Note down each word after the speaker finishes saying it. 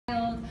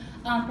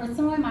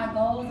pursuing my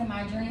goals and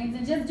my dreams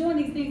and just doing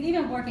these things,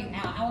 even working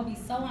out. I would be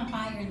so on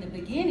fire in the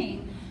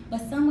beginning,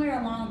 but somewhere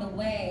along the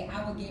way,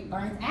 I would get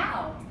burnt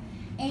out.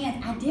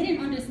 And I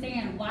didn't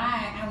understand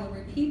why I would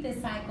repeat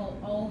this cycle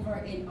over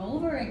and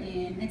over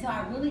again until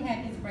I really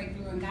had this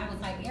breakthrough. And God was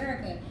like,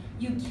 Erica,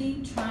 you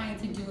keep trying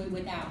to do it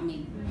without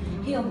me.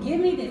 He'll give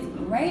me this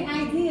great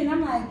idea, and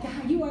I'm like,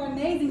 God, you are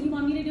amazing. You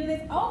want me to do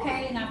this?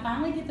 Okay. And I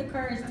finally get the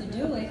courage to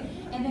do it,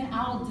 and then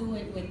I'll do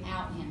it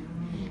without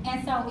him.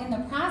 And so in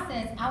the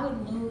process, I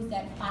would lose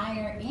that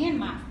fire and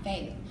my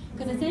faith.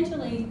 Because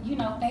essentially,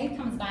 faith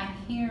comes by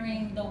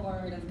hearing the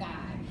word of God.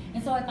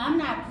 And so if I'm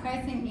not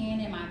pressing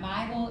in my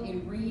Bible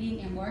and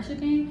reading and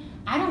worshiping,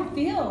 I don't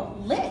feel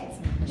lit.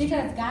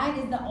 Because God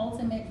is the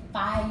ultimate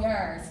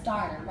fire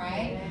starter,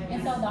 right?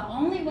 And so the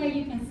only way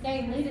you can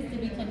stay lit is to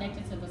be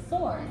connected to the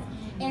source.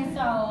 And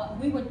so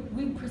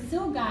we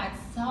pursue God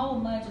so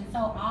much and so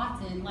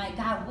often, like,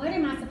 God, what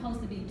am I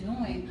supposed to be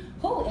doing?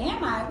 Who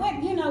am I?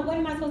 What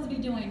am I supposed to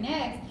be doing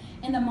next?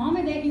 And the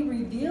moment that he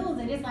reveals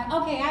it, it's like,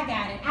 okay, I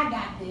got it. I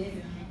got this.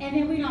 And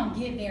then we don't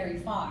get very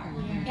far.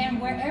 And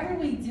wherever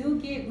we do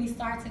get, we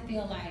start to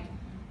feel like,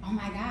 oh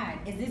my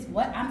God, is this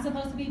what I'm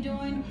supposed to be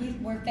doing?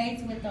 We're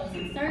faced with those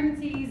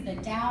uncertainties, the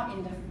doubt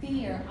and the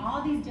fear,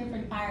 all these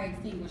different fire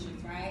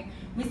extinguishers, right?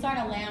 We start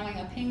allowing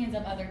opinions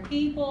of other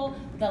people,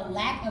 the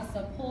lack of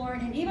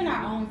support, and even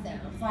our own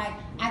selves. Like,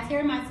 I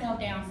tear myself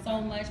down so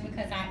much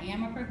because I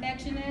am a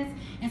perfectionist,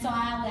 and so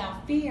I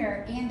allow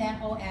fear in that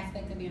whole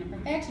aspect of being a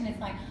perfectionist.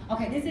 Like,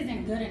 okay, this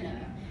isn't good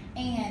enough.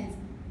 And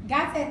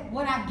God said,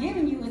 what I've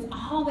given you is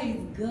always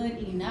good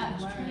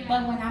enough.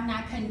 But when I'm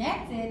not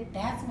connected,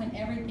 that's when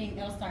everything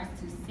else starts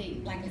to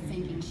sink, like a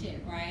sinking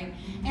ship, right?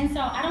 And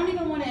so I don't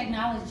even want to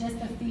acknowledge just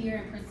the fear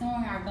in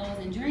pursuing our goals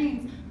and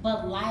dreams,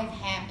 but life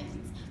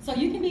happens. So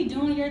you can be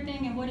doing your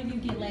thing, and what if you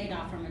get laid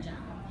off from a job?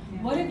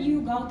 What if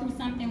you go through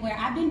something where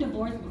I've been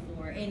divorced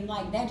before, and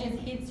like that just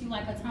hits you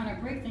like a ton of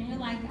bricks, and you're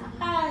like,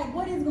 God,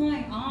 what is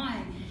going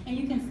on? And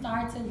you can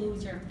start to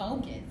lose your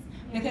focus.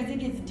 Because it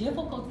gets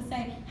difficult to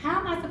say,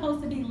 how am I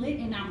supposed to be lit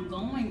and I'm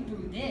going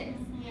through this?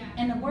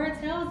 And the word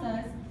tells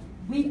us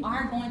we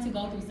are going to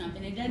go through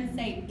something. It doesn't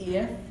say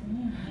if,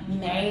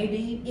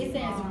 maybe. It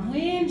says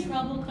when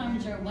trouble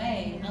comes your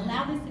way,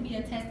 allow this to be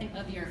a testing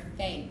of your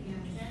faith.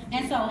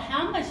 And so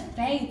how much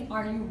faith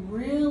are you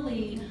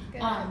really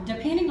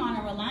depending on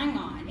or relying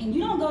on? And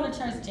you don't go to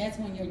church just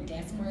when you're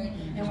desperate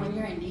and when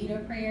you're in need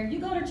of prayer. You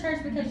go to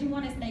church because you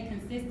want to stay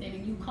consistent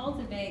and you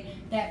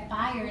cultivate that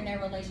fire in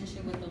that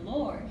relationship with the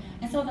Lord.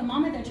 And so the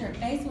moment that you're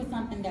faced with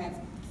something that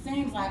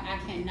seems like I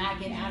cannot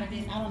get out of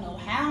this, I don't know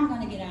how I'm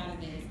going to get out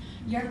of this,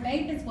 your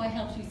faith is what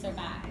helps you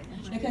survive.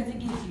 Because it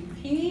gives you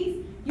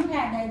peace. You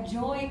have that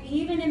joy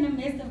even in the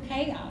midst of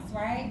chaos,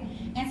 right?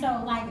 And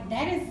so, like,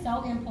 that is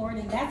so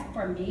important. That's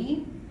for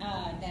me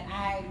that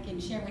I can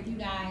share with you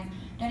guys.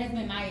 That has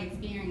been my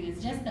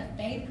experience. Just the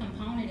faith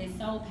component is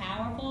so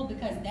powerful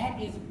because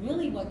that is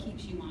really what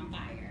keeps you on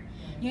fire.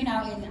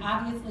 And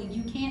obviously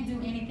you can't do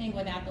anything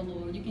without the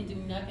Lord. You can do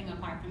nothing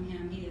apart from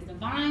him. He is the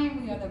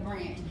vine, we are the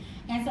branch.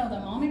 And so the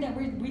moment that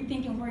we're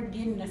thinking we're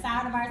getting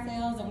aside of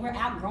ourselves and we're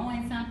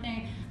outgrowing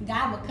something,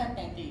 God will cut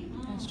that thing.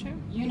 That's true.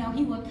 He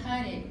will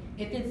cut it.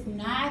 If it's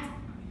not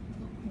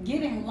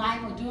giving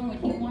life or doing what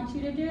he wants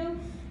you to do,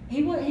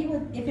 he would,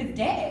 if it's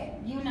dead,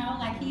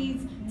 like he's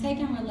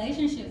taking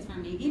relationships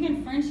from me,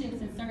 even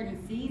friendships in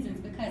certain seasons,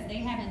 because they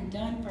haven't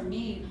done for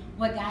me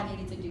what God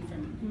needed to do for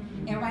me.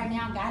 And right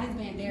now, God has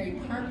been very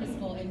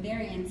purposeful and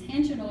very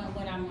intentional in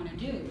what I want to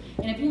do.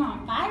 And if you're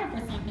on fire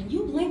for something,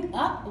 you link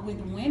up with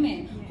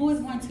women who is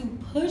going to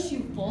push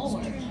you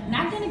forward.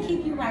 Not going to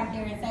keep you right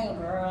there and say, oh,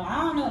 girl, I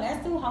don't know,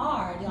 that's too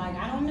hard. Like,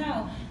 I don't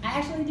know. I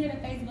actually did a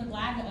Facebook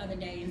Live the other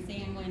day and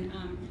saying when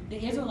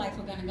the Israelites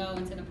were going to go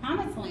into the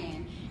Promised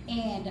Land,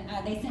 and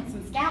they sent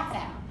some scouts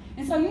out.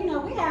 And so,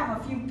 we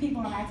have a few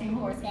people on our team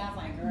who are scouts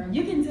like, girl,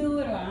 you can do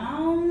it, or I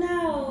don't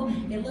know.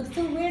 It looks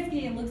too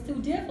risky. It looks too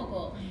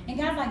difficult. And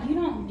God's like, you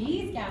don't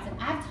need scouts. If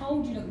I've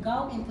told you to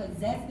go and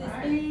possess this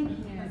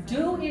thing,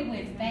 do it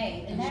with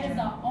faith. And that is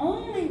the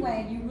only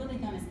way you're really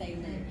going to stay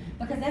lit.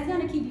 Because that's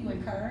going to keep you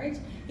encouraged.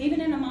 Even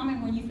in a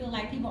moment when you feel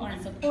like people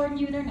aren't supporting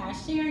you, they're not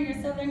sharing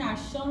yourself, they're not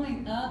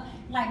showing up.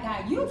 Like,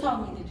 God, you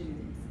told me to do this.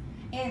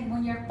 And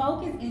when your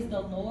focus is the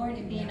Lord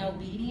and being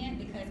obedient,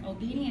 because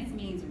obedience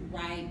means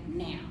right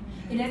now.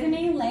 It doesn't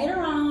mean later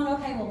on,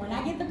 okay, well, when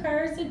I get the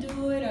courage to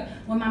do it, or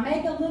when my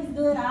makeup looks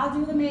good, I'll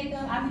do the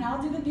makeup,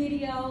 I'll do the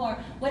video, or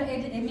what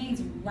it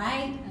means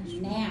right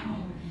now.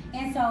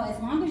 And so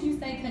as long as you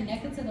stay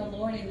connected to the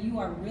Lord and you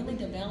are really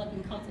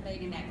developing,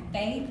 cultivating that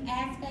faith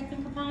aspect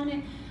and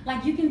component,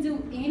 like you can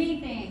do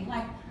anything.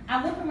 Like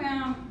I look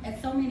around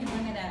at so many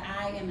women that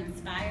I am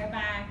inspired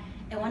by,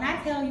 and when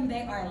I tell you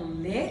they are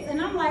lit,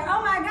 and I'm like,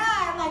 oh my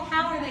God, like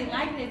how are they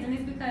like this? And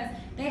it's because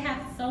they have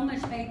so much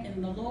faith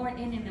in the Lord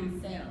and in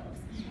themselves.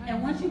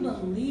 And once you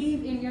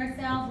believe in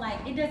yourself,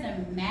 like it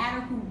doesn't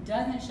matter who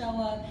doesn't show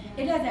up.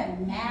 It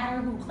doesn't matter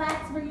who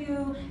claps for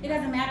you. It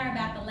doesn't matter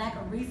about the lack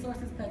of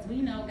resources, because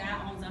we know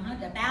God owns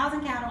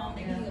 100,000 cattle on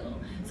the hill.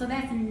 So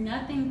that's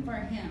nothing for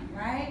him,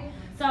 right?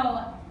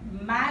 So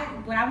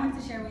what I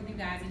wanted to share with you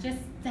guys is just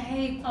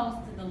stay close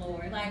to the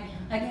Lord. Like,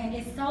 again,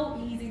 it's so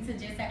easy to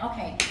just say,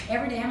 okay,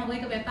 every day I'm gonna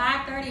wake up at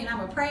 5:30 and I'm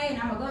gonna pray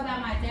and I'm gonna go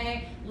about my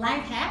day.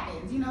 Life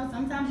happens, you know.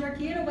 Sometimes your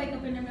kid will wake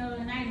up in the middle of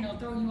the night and they'll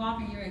throw you off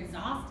and you're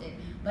exhausted.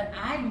 But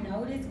I've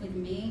noticed with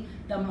me,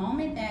 the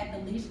moment that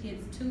the leash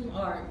gets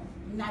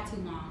not too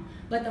long,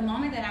 but the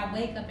moment that I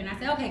wake up and I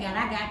say, okay, God,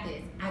 I got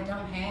this, I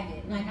don't have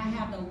it. Like, I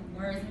have the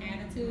worst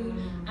attitude.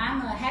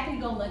 I'm a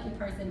happy-go-lucky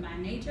person by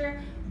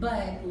nature,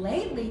 but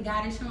lately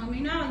God is showing me,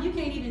 no, you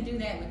can't even do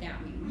that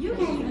without me. You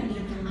can't even be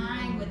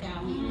kind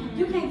without me.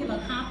 You can't give a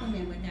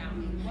compliment without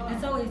me. And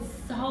so it's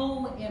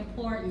so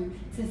important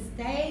to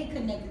stay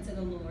connected to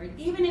the Lord.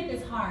 Even if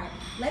it's hard,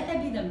 let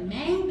that be the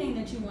main thing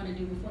that you want to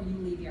do before you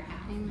leave your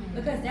house.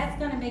 Because that's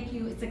going to make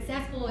you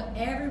successful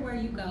everywhere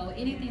you go,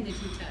 anything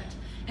that you touch.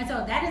 And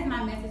so that is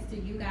my message to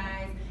you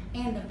guys.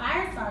 And the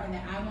fire starter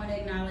that I want to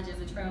acknowledge as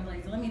a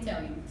trailblazer, let me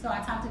tell you. So I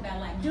talked about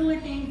like doing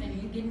things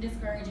and you getting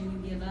discouraged and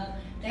you give up.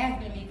 That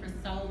has been me for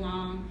so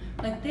long.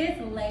 But this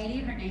lady,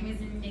 her name is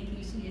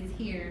Nikki, she is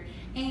here.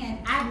 And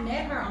I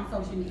met her on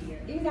social media.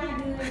 Isn't that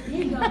good?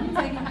 Here you go, you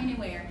take them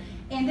anywhere.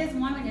 And this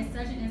woman is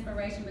such an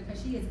inspiration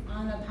because she is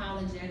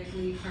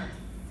unapologetically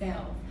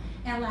herself.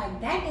 And like,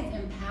 that is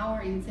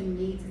empowering to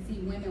me to see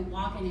women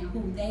walking in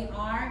who they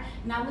are,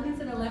 not looking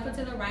to the left or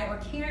to the right or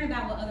caring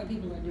about what other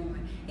people are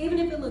doing. Even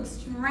if it looks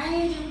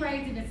strange and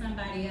crazy to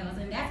somebody else.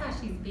 And that's how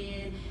she's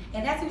been.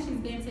 And that's who she's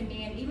been to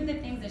me. And even the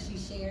things that she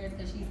shares,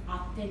 because she's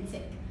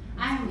authentic.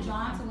 I am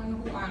drawn to women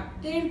who are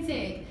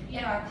authentic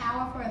and are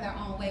powerful in their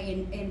own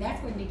way. And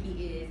that's what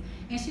Nikki is.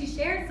 And she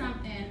shared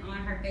something on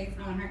her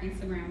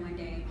Instagram one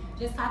day,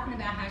 just talking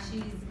about how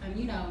she's,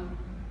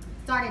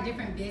 started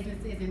different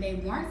businesses and they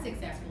weren't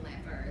successful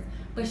at first,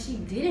 but she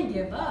didn't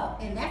give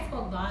up, and that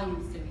spoke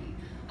volumes to me.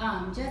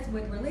 Just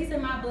with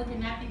releasing my book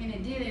and not thinking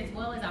it did as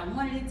well as I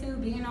wanted it to,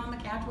 being on the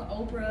couch with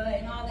Oprah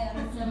and all that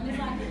other stuff. And it's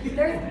like,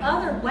 there's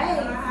other ways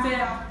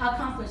to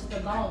accomplish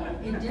the goal.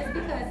 And just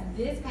because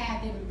this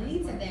path didn't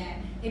lead to that,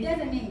 it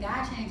doesn't mean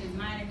God changed his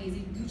mind. It means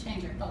you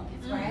change your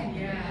focus, right?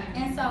 Yeah.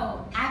 And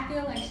so I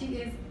feel like she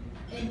is,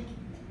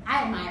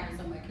 I admire her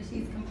so much because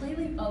she's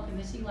completely focused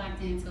and she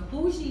locked into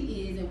who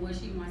she is and what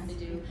she wants to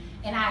do.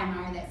 And I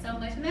admire that so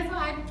much. And that's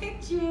why I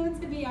picked you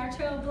to be our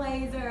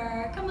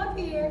trailblazer. Come up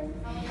here.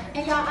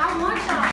 And y'all, I want y'all.